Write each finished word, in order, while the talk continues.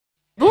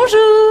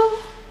Bonjour.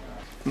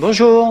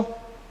 Bonjour.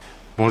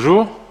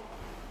 Bonjour.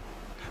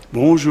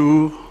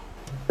 Bonjour.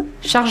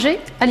 Chargé,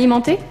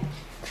 alimenté.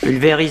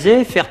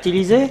 Pulvériser,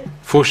 fertiliser.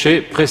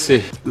 Faucher,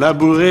 presser.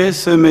 Labourer,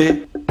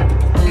 semer.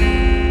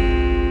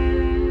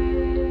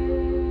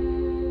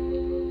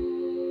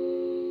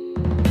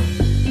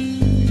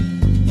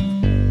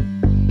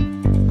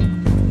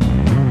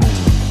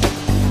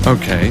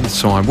 Okay,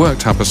 so I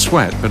worked up a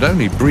sweat, but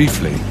only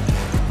briefly.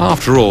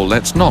 After all,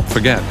 let's not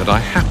forget that I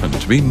happen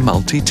to be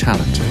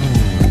multi-talented.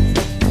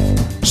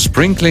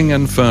 Sprinkling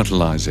and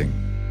fertilizing.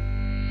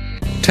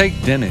 Take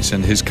Dennis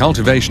and his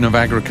cultivation of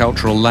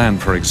agricultural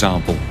land, for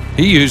example.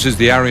 He uses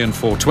the Arion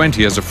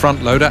 420 as a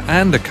front loader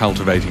and a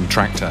cultivating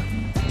tractor.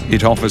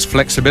 It offers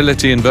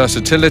flexibility and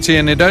versatility,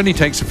 and it only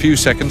takes a few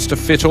seconds to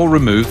fit or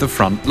remove the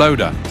front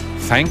loader.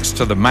 Thanks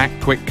to the Mac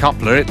Quick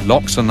Coupler, it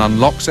locks and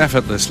unlocks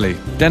effortlessly.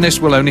 Dennis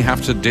will only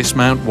have to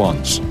dismount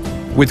once.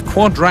 With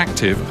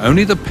Quadractive,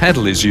 only the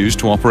pedal is used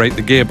to operate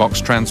the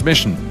gearbox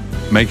transmission,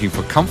 making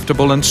for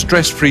comfortable and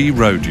stress-free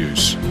road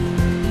use.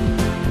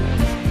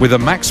 With a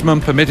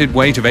maximum permitted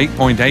weight of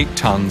 8.8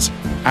 tons,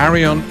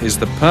 Arion is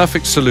the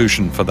perfect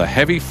solution for the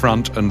heavy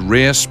front and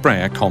rear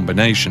sprayer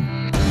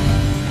combination.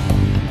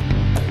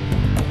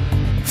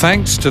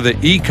 Thanks to the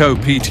Eco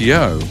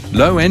PTO,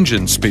 low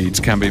engine speeds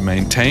can be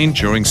maintained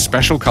during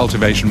special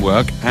cultivation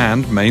work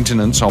and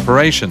maintenance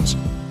operations.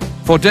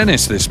 For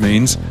Dennis, this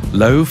means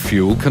low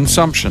fuel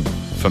consumption.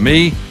 For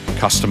me,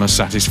 customer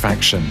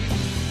satisfaction.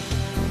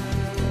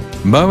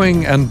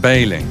 Mowing and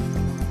baling.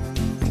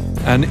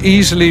 An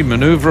easily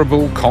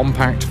maneuverable,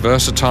 compact,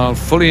 versatile,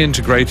 fully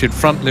integrated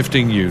front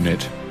lifting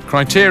unit.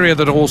 Criteria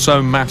that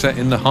also matter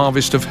in the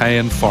harvest of hay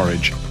and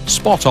forage.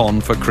 Spot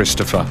on for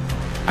Christopher.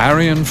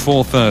 Arion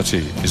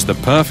 430 is the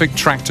perfect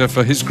tractor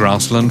for his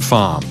grassland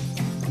farm.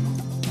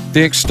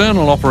 The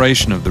external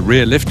operation of the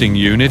rear lifting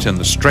unit and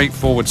the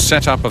straightforward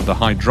setup of the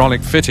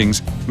hydraulic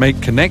fittings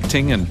make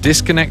connecting and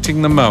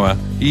disconnecting the mower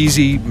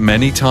easy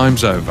many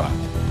times over.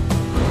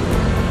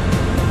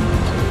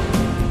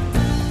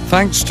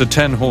 Thanks to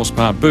 10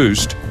 horsepower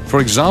boost,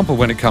 for example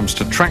when it comes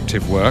to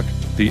tractive work,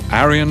 the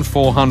Arion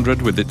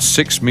 400 with its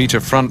 6-meter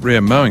front-rear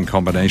mowing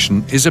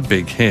combination is a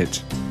big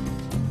hit.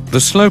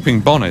 The sloping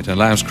bonnet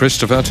allows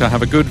Christopher to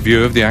have a good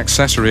view of the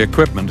accessory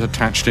equipment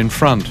attached in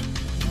front.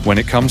 When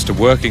it comes to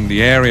working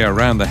the area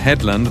around the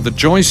headland, the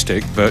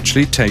joystick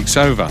virtually takes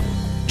over,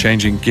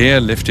 changing gear,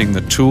 lifting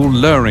the tool,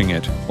 lowering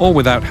it, all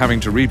without having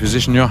to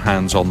reposition your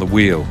hands on the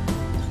wheel.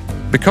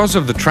 Because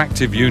of the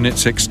tractive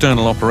unit's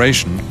external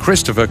operation,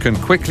 Christopher can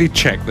quickly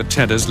check the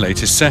Tedder's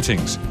latest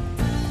settings.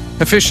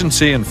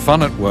 Efficiency and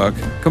fun at work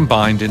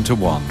combined into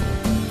one.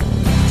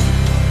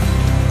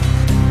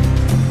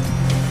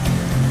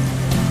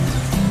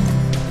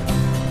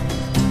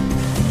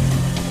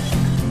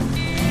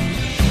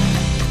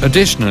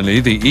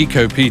 Additionally, the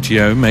Eco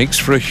PTO makes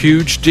for a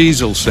huge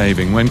diesel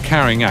saving when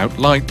carrying out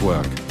light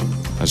work.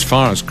 As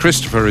far as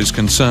Christopher is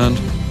concerned,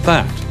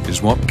 that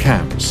is what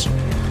counts.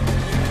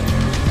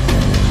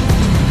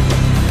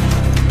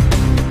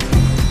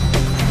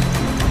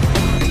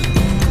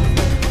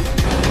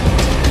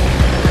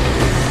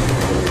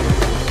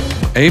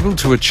 Able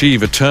to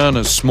achieve a turn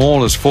as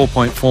small as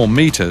 4.4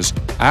 meters,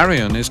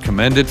 Arion is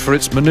commended for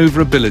its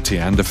maneuverability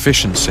and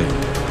efficiency.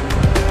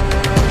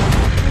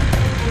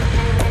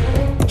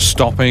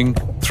 Stopping,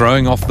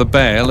 throwing off the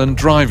bale and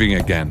driving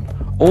again,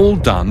 all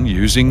done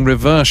using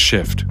reverse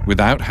shift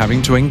without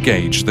having to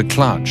engage the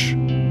clutch.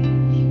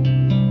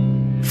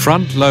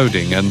 Front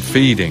loading and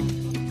feeding.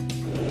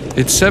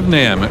 It's 7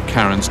 AM at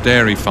Karen's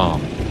dairy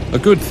farm. A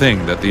good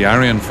thing that the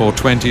Arion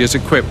 420 is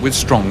equipped with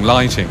strong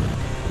lighting.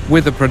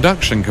 With a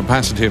production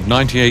capacity of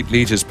 98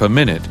 litres per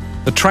minute,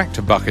 the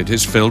tractor bucket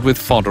is filled with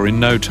fodder in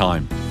no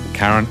time.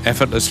 Karen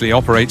effortlessly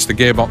operates the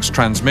gearbox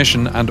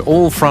transmission and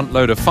all front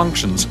loader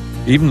functions,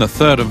 even the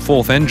third and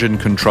fourth engine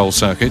control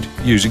circuit,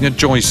 using a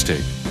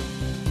joystick.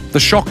 The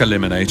shock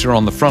eliminator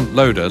on the front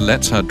loader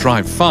lets her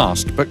drive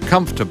fast but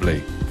comfortably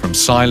from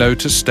silo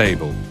to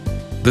stable.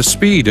 The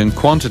speed and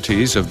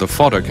quantities of the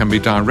fodder can be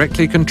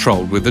directly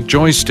controlled with a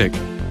joystick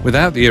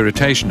without the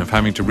irritation of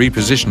having to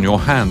reposition your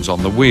hands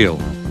on the wheel.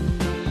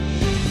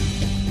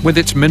 With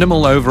its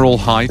minimal overall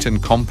height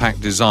and compact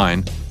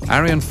design,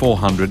 Arion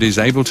 400 is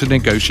able to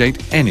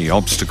negotiate any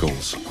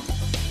obstacles.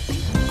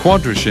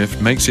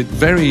 QuadraShift makes it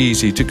very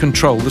easy to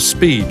control the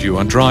speed you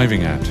are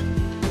driving at.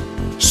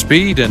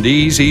 Speed and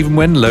ease even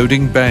when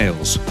loading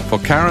bales. For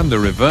Karen, the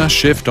reverse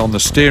shift on the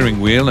steering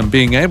wheel and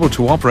being able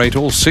to operate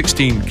all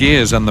 16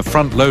 gears and the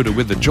front loader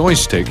with the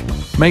joystick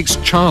makes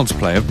child's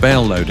play of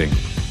bale loading.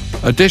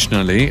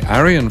 Additionally,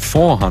 Arion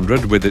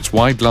 400 with its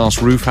wide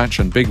glass roof hatch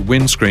and big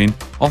windscreen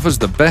offers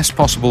the best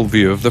possible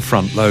view of the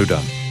front loader.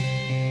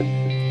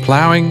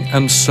 Ploughing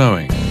and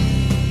sowing.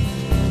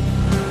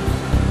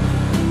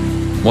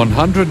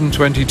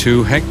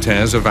 122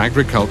 hectares of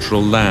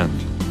agricultural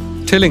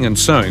land. Tilling and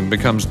sowing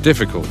becomes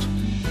difficult.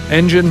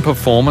 Engine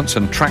performance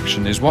and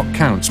traction is what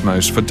counts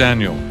most for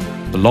Daniel.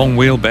 The long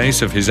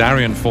wheelbase of his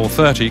Arion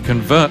 430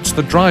 converts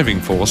the driving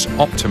force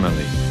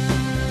optimally.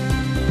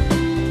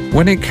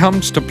 When it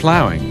comes to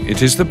ploughing,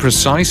 it is the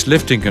precise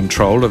lifting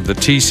control of the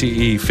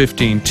TCE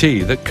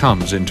 15T that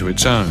comes into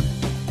its own.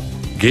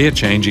 Gear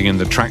changing in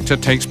the tractor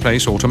takes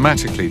place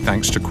automatically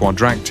thanks to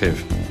Quadractive,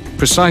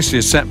 precisely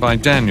as set by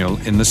Daniel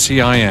in the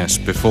CIS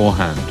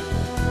beforehand.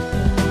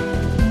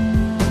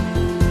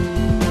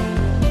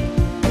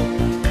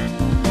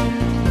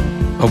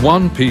 A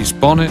one-piece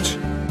bonnet,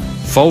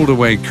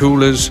 fold-away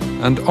coolers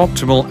and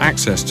optimal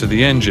access to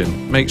the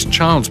engine makes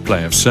child's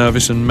play of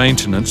service and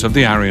maintenance of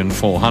the Arion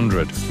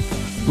 400.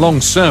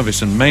 Long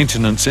service and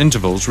maintenance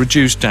intervals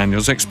reduce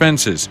Daniel's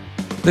expenses.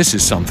 This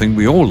is something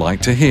we all like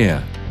to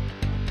hear.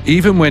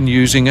 Even when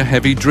using a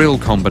heavy drill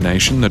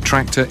combination, the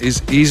tractor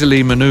is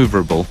easily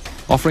manoeuvrable,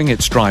 offering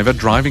its driver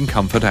driving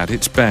comfort at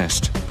its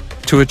best.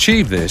 To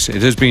achieve this,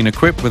 it has been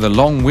equipped with a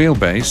long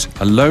wheelbase,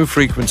 a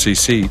low-frequency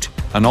seat,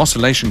 an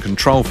oscillation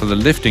control for the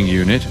lifting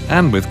unit,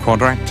 and with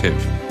Quadractive.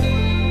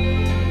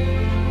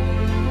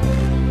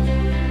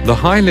 The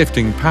high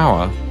lifting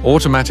power,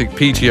 automatic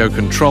PTO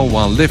control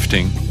while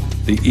lifting,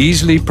 the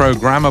easily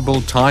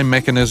programmable time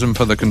mechanism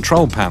for the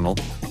control panel,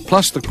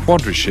 plus the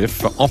QuadraShift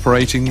for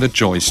operating the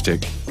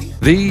joystick.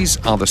 These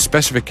are the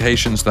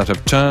specifications that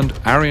have turned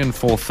Arion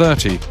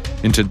 430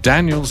 into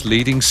Daniel's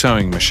leading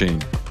sewing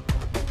machine.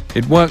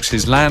 It works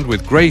his land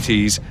with great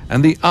ease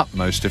and the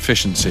utmost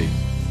efficiency.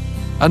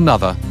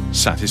 Another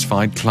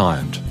satisfied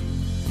client.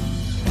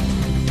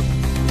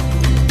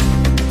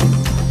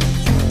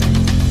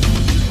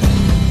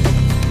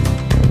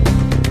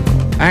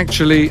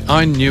 Actually,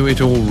 I knew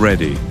it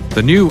already.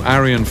 The new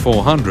Arion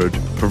 400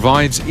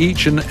 provides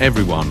each and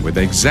everyone with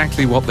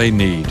exactly what they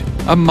need.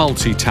 A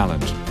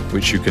multi-talent,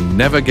 which you can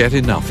never get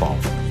enough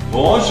of.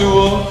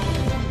 Bonjour.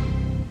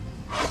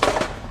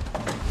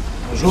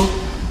 Bonjour.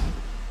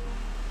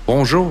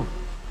 Bonjour.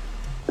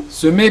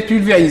 Semer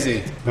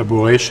pulvérisé.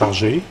 Labourer,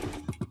 charger.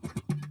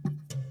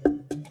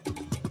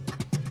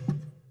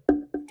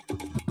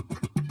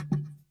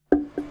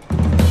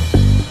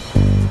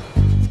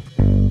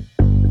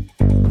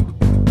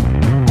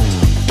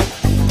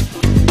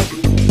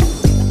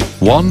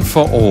 One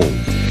for all.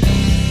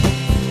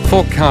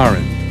 For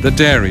Karen, the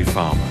dairy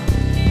farmer.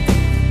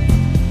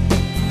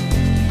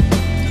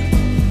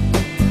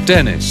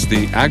 Dennis,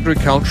 the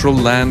agricultural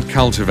land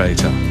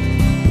cultivator.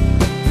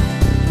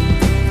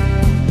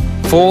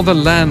 For the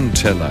land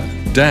tiller,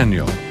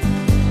 Daniel.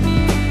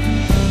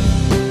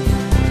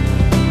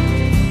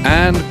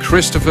 And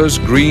Christopher's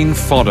green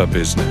fodder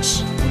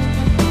business.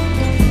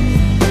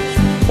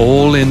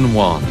 All in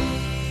one.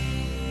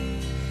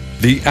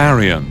 The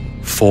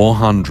Arion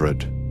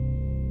 400.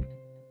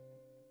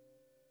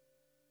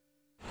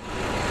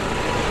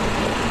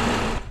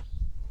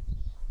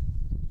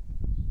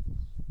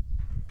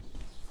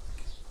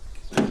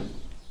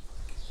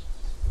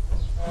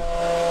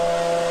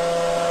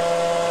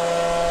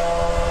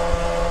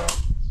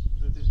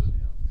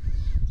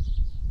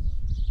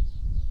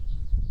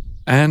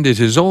 And it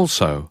is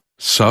also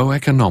so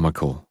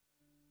economical.